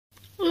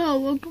Hello,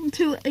 welcome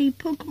to a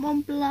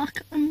Pokemon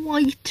Black and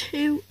White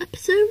 2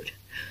 episode,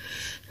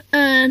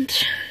 and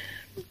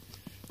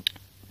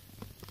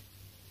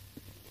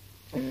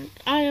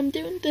I am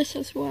doing this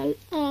as well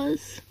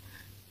as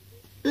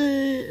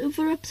the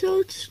other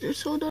episodes,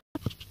 just hold on.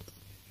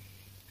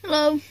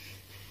 Hello,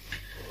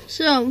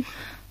 so,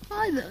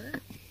 hi there,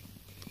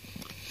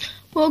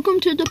 welcome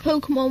to the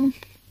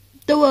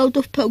world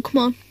of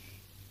Pokemon.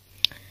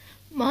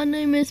 My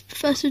name is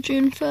Professor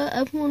Junifer.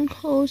 Everyone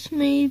calls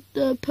me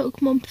the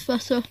Pokemon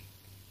Professor.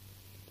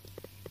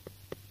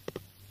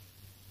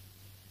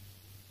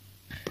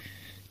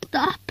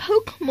 That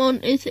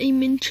Pokemon is a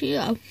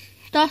Minchio.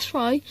 That's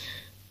right.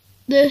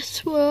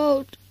 This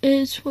world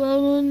is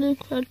well and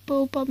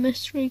incredible by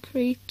mystery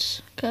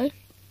creates. Okay.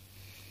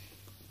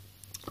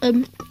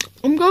 I'm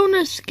going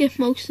to skip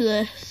most of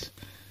this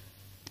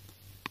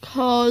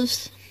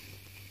because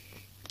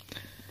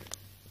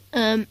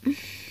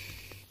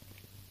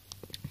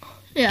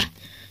yeah,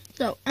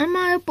 so am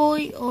I a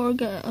boy or a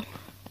girl?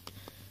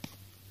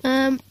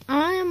 I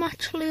am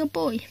actually a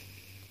boy.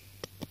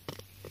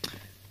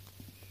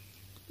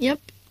 Yep.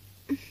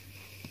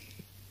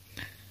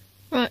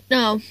 Right,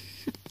 now.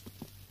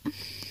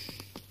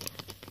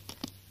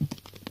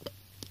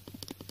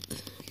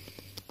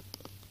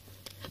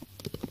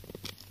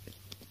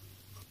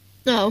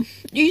 No,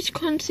 you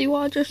couldn't see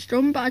what I just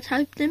done, but I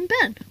typed in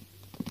Ben.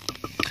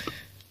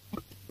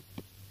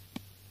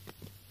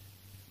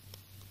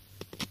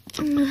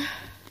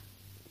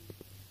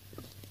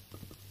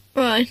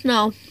 Right,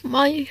 now,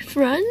 my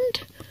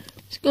friend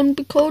is going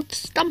to be called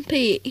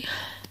Stampy.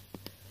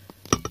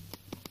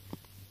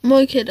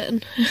 I'm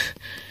kidding.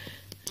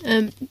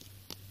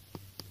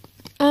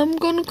 I'm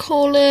going to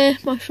call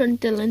my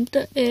friend Dylan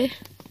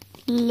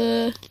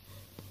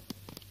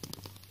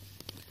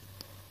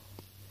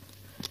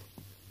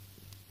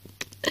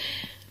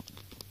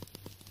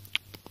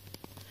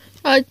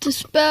Right, to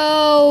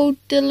spell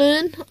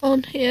Dylan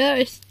on here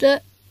is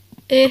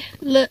N,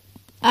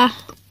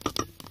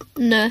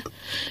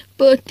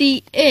 but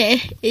the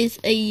I is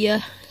a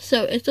Y,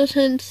 so it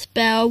doesn't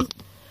spell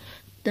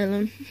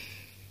Dylan.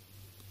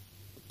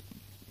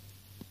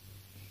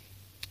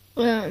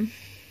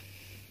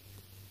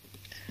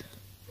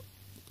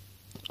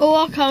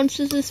 All that counts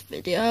as this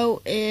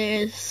video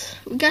is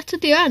we get to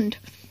the end,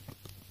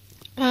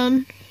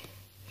 and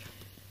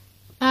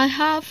I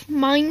have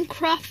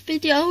Minecraft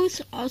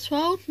videos as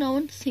well. No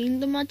one's seen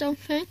them, I don't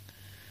think.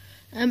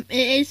 It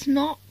is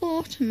not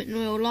autumn in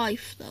real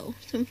life though.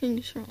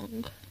 Something's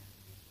wrong.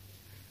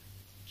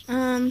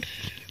 And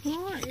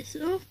what is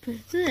up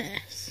with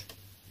this?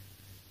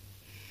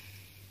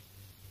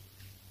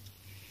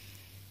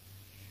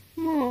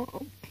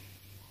 Mom.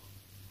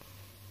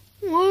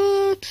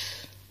 What?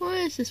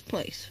 Where is this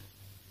place?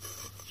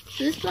 Is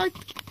this like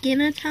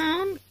beginner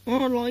town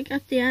or like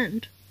at the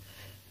end?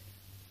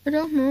 I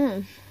don't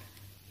know.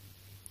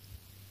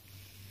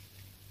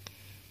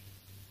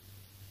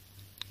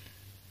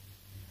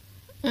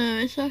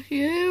 Is that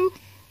you?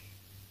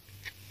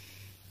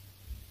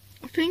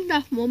 I think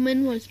that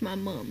woman was my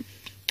mum.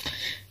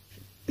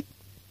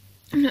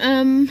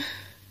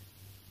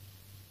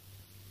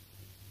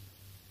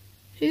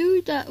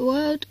 Who that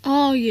word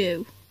are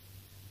you?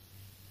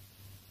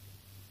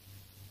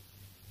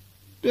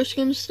 Just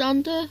gonna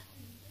stand there?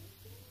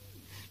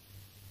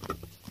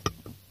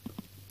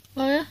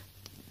 Oh yeah?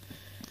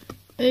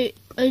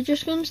 Are you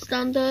just gonna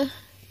stand there?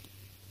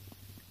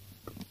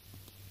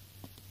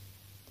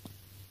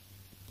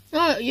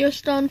 Oh, you're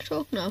starting to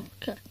talk now.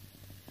 Okay.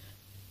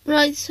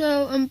 Right,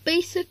 so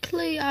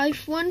basically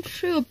I've went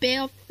through a bit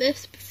of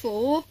this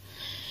before,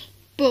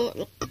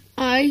 but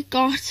I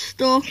got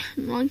stuck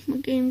and like my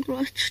game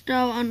glitched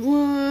out and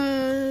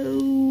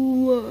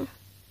whoa.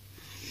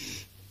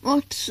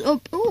 What's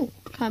up? Oh,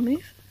 can't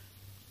move.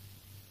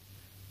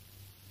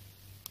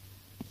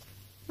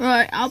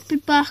 Right, I'll be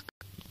back.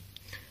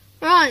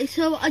 Right,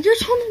 so I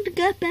just wanted to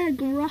get better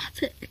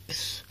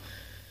graphics.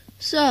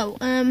 So,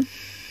 I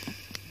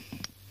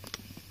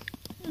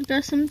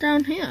guess I'm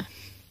down here.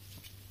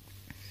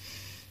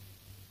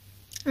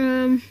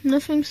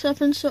 Nothing's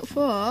happened so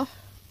far.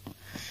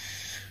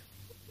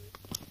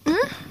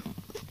 Huh?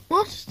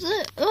 What's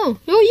this? Oh,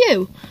 who are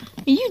you?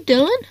 Are you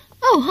Dylan?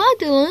 Oh, hi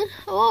Dylan.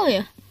 How are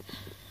you?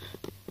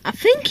 I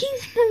think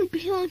he's gonna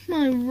be like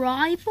my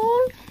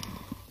rival.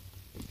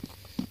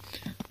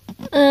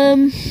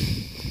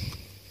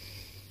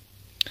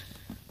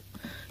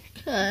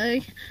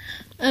 Okay.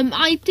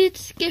 I did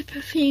skip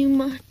a few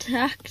more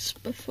texts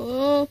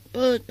before,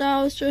 but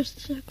that was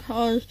just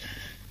because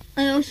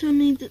I also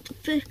needed to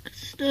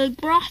fix the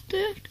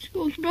graphics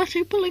so I could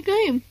actually play a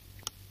game.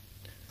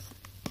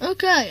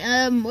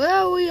 Okay, where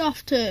are we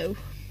off to?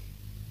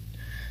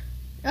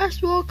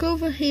 Let's walk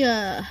over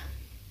here.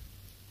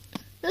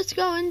 Let's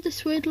go in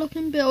this weird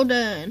looking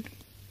building.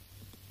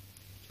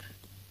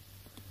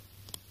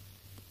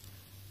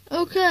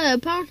 Okay,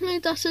 apparently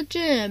that's a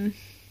gym.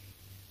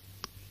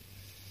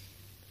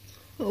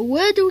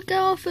 Where do we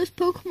get our first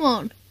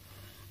Pokemon?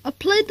 I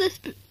played this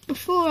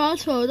before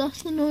as well,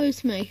 that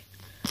annoys me.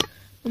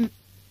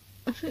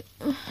 I think,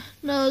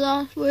 no,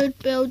 that word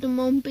building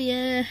won't be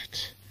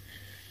it.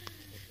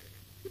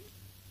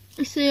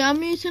 See,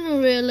 I'm using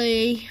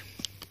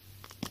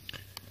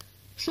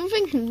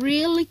something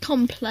really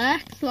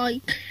complex,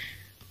 like,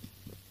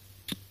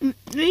 the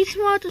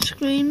reason why the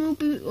screen will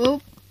be,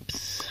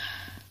 oops.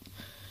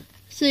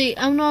 See,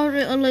 I'm not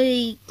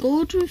really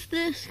good with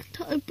this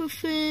type of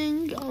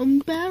thing. I'm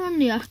better on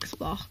the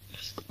Xbox.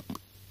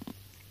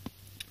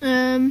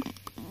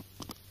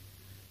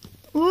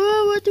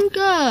 Where do we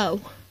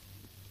go?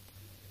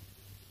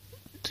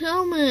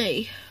 Tell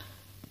me.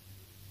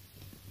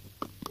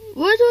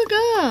 Where do I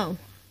go?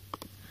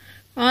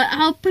 Right,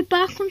 I'll be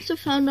back once I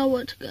found out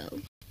where to go.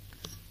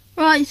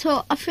 Right,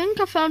 so I think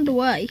I found a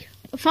way.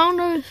 I found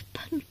a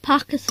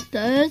pack of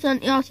stairs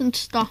and it hasn't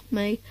stopped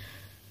me.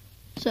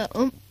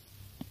 So,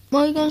 what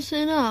are you going to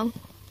say now?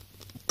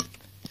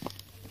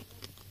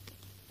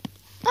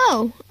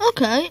 Oh,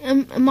 okay.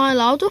 Am I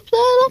allowed up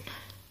there then?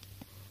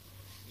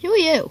 Who are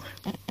you?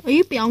 Are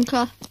you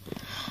Bianca?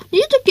 Are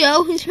you the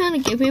girl who's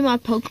trying to give me my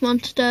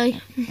Pokemon today?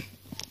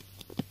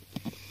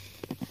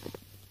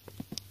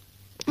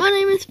 My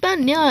name is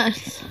Ben,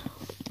 yes.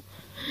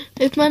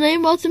 If my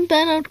name wasn't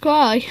Ben, I'd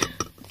cry.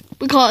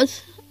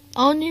 Because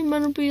aren't you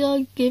going to be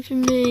like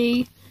giving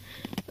me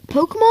a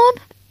Pokemon?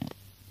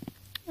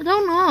 I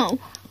don't know.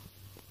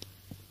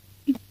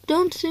 You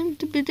don't seem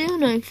to be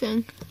doing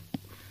anything.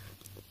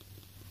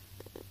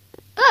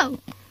 Oh.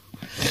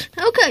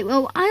 Okay,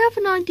 well, I have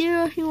an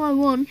idea of who I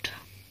want.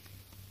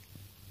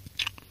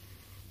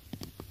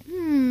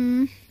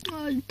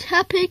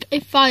 Tepig, a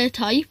fire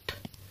type.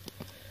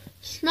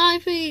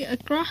 Snivy, a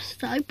grass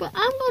type. But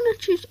I'm going to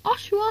choose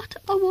Oshawott,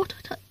 a water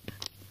type.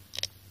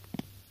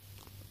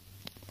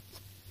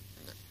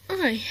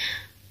 Alright.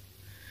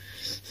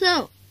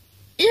 So,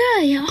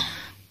 yeah.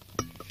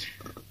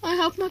 I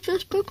have my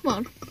first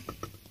Pokemon.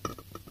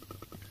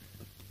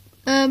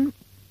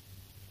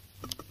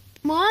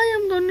 What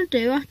I'm going to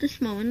do at this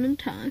moment in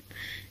time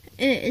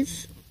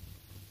is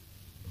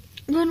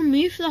I'm going to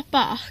move that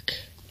back.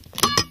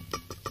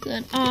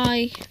 Then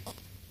I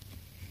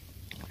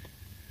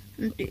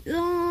do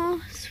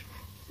this.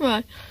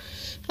 Right.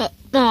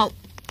 Now,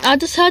 I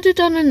decided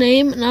on a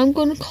name and I'm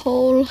going to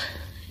call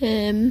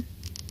him...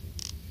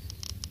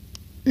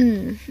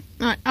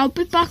 Right, I'll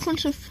be back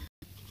once I've...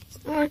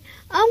 Alright,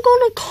 I'm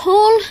going to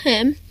call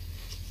him...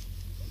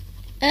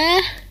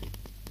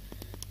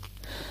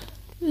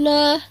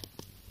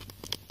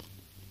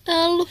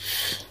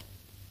 Elf.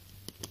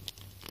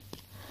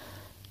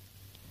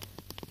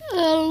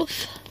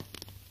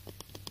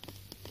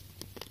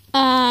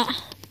 I'm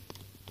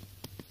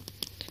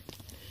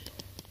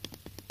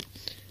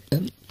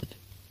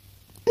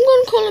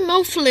going to call him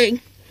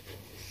Elfly.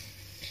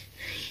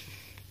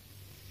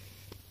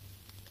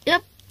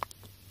 Yep.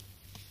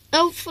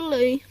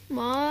 Elfly.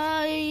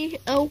 My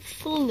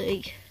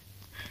Elfly.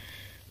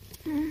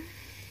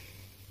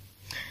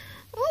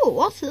 Oh,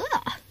 what's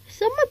that? Is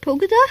that my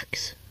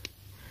Pokedex?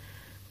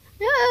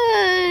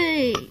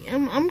 Yay!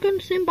 I'm going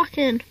to zoom back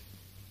in.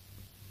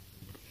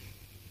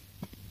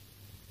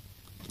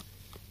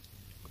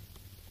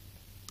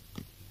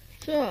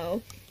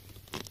 So,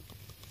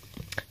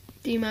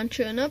 D-Man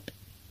turn up.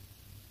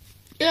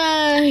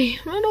 Yay!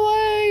 Run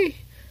away!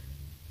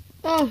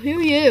 Oh, who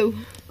are you?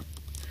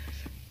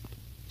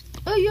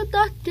 Oh, you're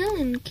that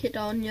Dylan kid,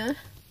 aren't you?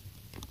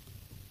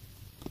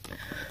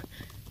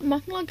 I'm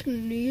acting like a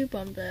noob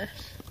on this.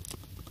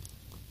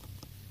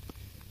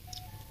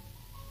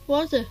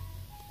 What is it?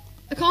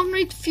 I can't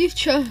read the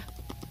future.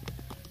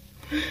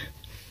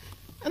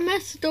 I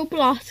messed up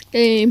last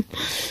game.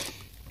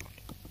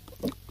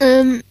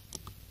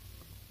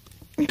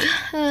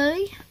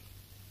 Okay.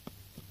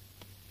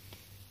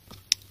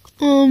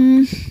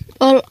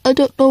 Well, I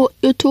don't know what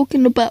you're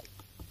talking about.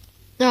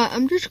 Right,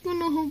 I'm just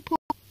gonna hope.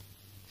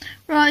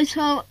 Right,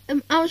 so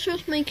I was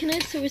just making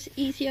it so it's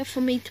easier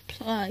for me to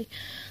play.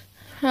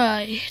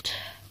 Right.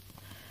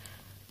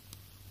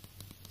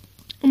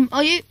 Am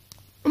I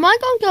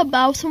going to go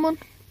bow someone?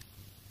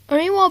 Or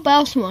you want to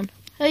bow someone?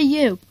 Hey,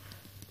 you.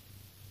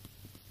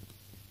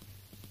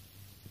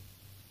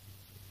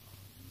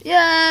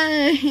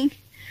 Yay!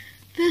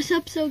 This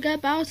episode got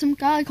about some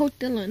guy called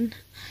Dylan.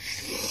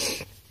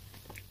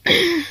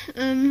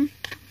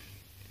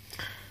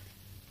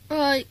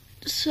 Right,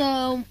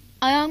 so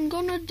I am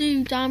gonna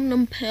do Diamond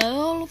and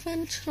Pearl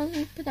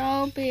eventually, but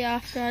that'll be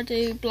after I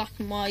do Black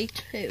and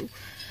White too.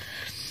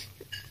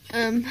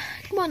 Come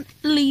on,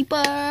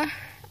 Lieber,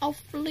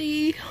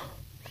 Elfly.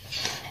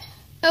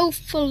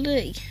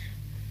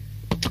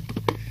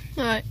 Alright,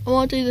 I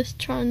want to do this,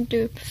 try and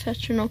do it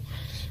professional.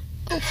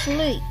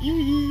 Elfly,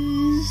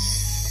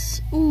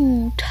 use...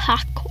 Ooh,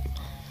 tackle.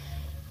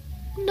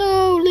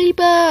 No,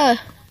 Lieber.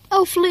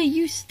 Elfly,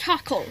 use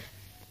tackle.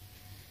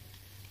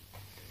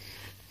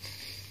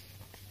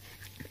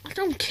 I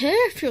don't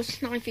care if your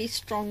Snivy's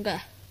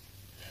stronger.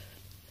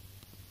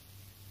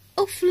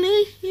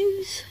 Elfly,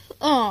 use...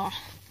 Oh.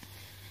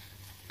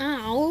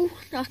 Ow,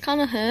 that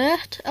kind of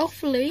hurt.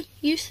 Elfly,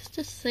 use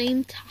the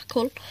same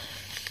tackle.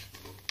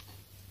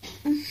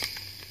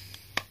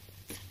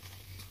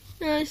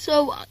 Yeah,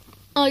 so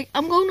I'm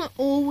gonna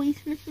always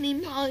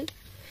nickname my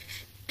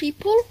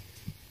people,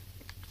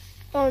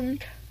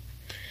 and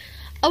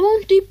I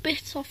won't do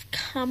bits off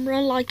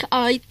camera like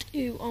I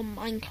do on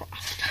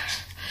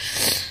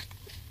Minecraft.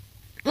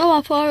 Oh,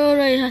 I thought I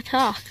already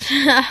attacked.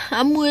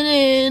 I'm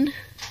winning.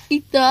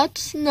 Eat that,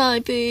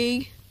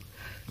 Snipey.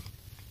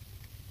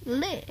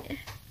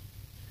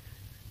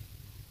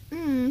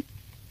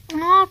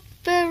 Not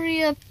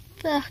very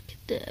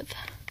effective.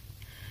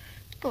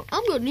 Oh,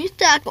 I'm gonna use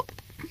tackle.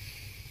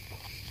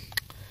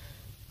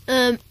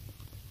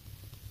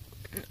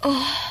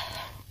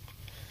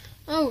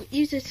 Oh,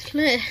 use it,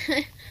 Flare.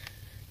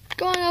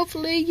 Go on,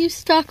 hopefully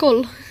use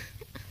tackle.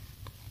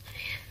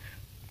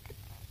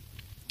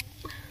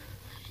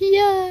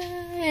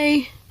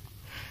 Yay!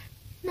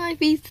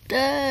 Snipey's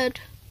dead.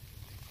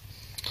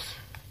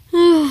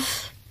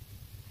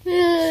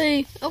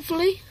 Yay!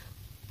 Hopefully.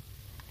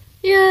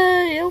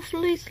 Yay!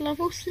 Hopefully it's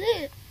level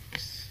 6.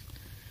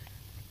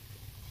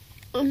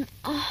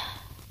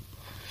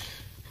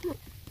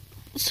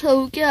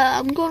 So yeah,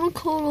 I'm gonna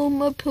call all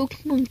my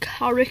Pokemon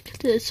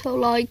characters. So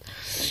like,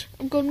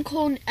 I'm gonna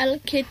call an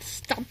Elekid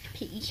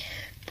Stampy,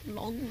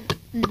 long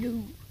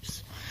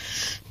nose.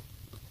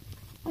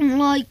 I'm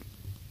like,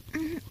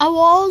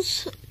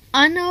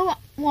 I know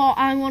what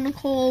I want to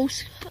call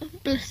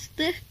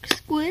Ballistic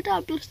Squid.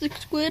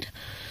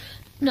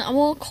 No, I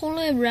want to call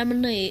it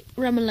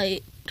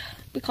Remoraid,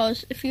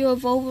 because if you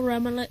evolve a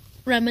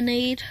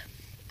Remoraid,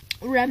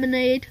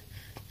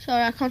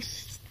 sorry, I can't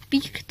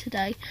speak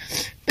today.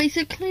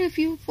 Basically, if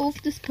you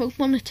evolve this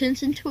Pokemon, it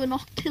turns into an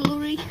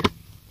Octillery.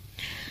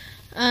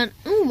 And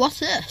ooh, what's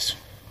this?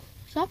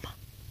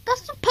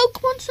 That's the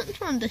Pokemon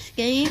Center on this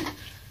game.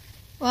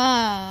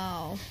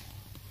 Wow,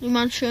 you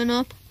man showing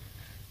up.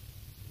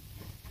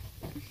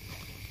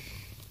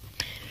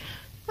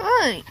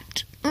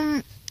 Right.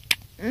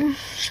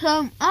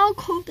 So I'll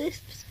call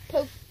this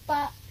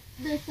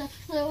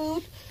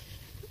episode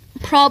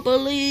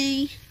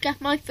probably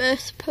get my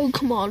first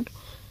Pokemon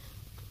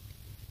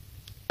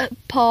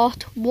at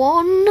part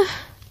 1.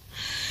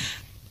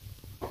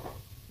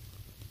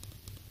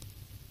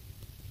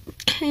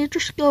 Can you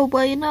just go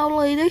away now,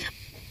 lady?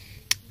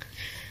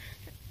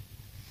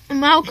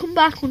 And I'll come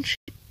back when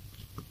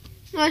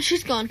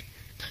she's gone.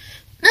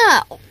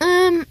 Now,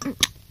 I'm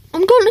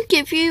going to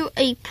give you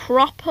a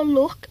proper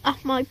look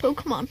at my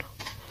Pokemon.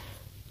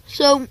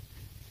 So,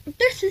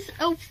 this is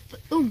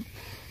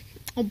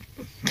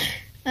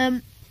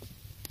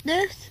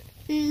this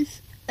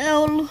is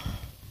Elfily.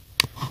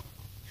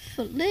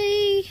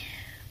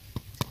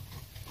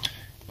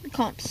 I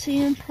can't see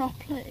him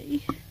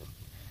properly.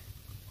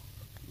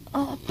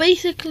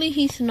 Basically,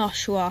 he's an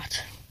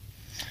Oshawott.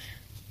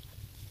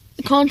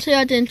 I can't say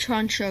I didn't try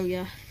and show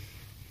you.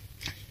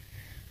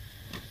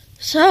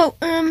 So,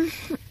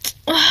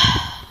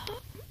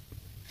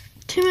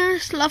 2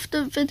 minutes left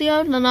of the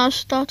video, and then I'll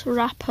start to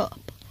wrap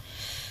up.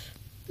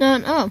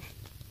 Then,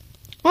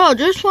 well,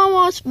 just while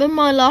I spend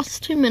my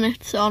last 2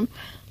 minutes on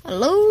a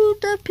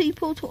load of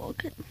people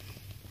talking.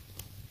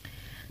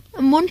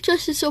 And once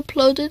this is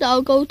uploaded,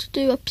 I'll go to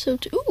do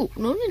episode 2. Ooh,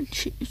 running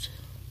shoes.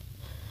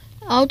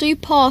 I'll do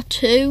part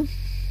 2.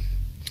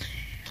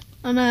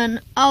 And then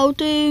I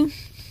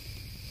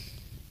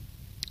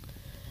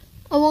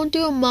won't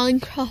do a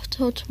Minecraft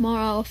till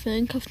tomorrow, I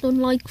think. I've done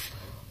like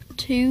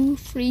 2,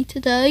 3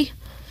 today.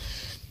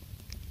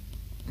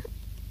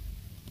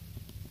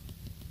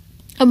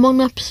 I'm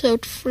on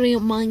episode 3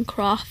 of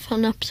Minecraft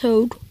and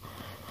episode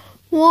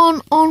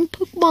 1 on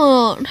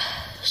Pokemon.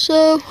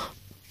 So,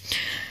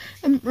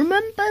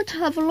 remember to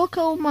have a look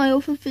at all my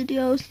other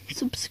videos,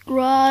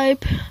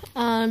 subscribe,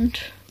 and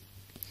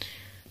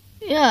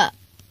yeah.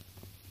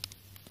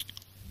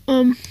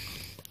 Oh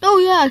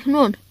yeah, I can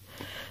run.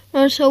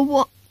 So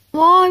what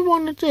I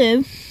want to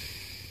do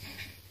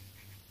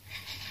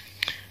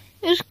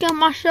is get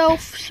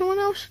myself someone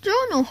else to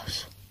join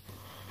us.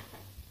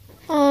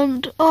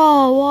 And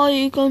what are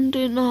you gonna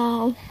do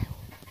now?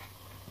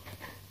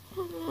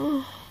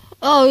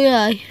 Oh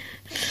yeah.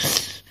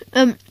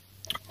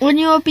 When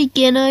you're a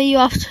beginner, you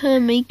have to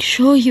make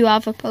sure you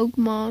have a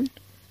Pokemon.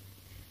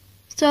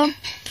 So,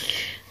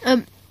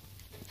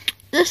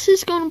 this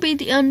is going to be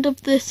the end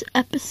of this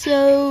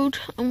episode.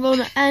 I'm going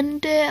to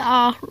end it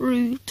at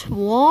Route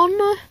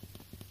 1.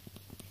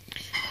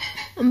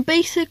 And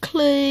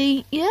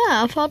basically,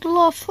 yeah, I've had a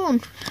lot of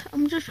fun.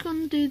 I'm just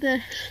going to do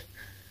this.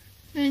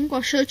 I think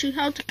I'll show you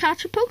how to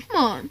catch a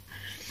Pokemon.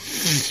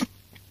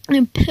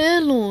 In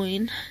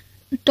Purloin,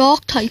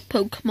 Dark type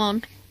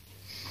Pokemon.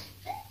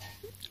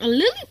 A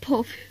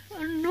Lillipuff,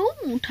 a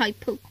normal type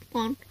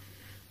Pokemon.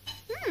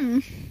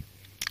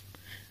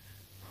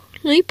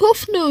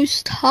 Lillipuff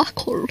knows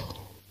Tackle.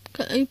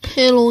 Okay,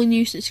 Purloin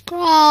uses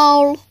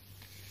Growl.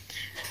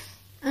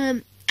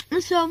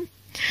 So,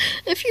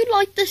 if you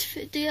like this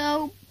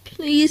video,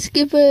 please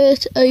give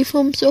it a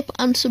thumbs up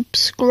and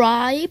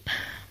subscribe.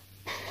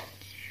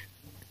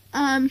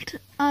 And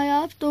I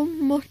have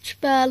done much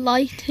better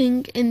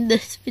lighting in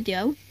this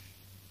video.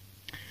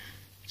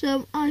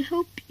 So I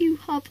hope you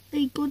have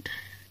a good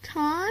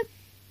time.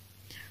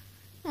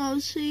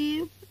 I'll see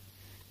you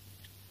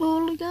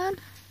all again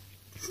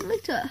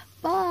later.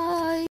 Bye.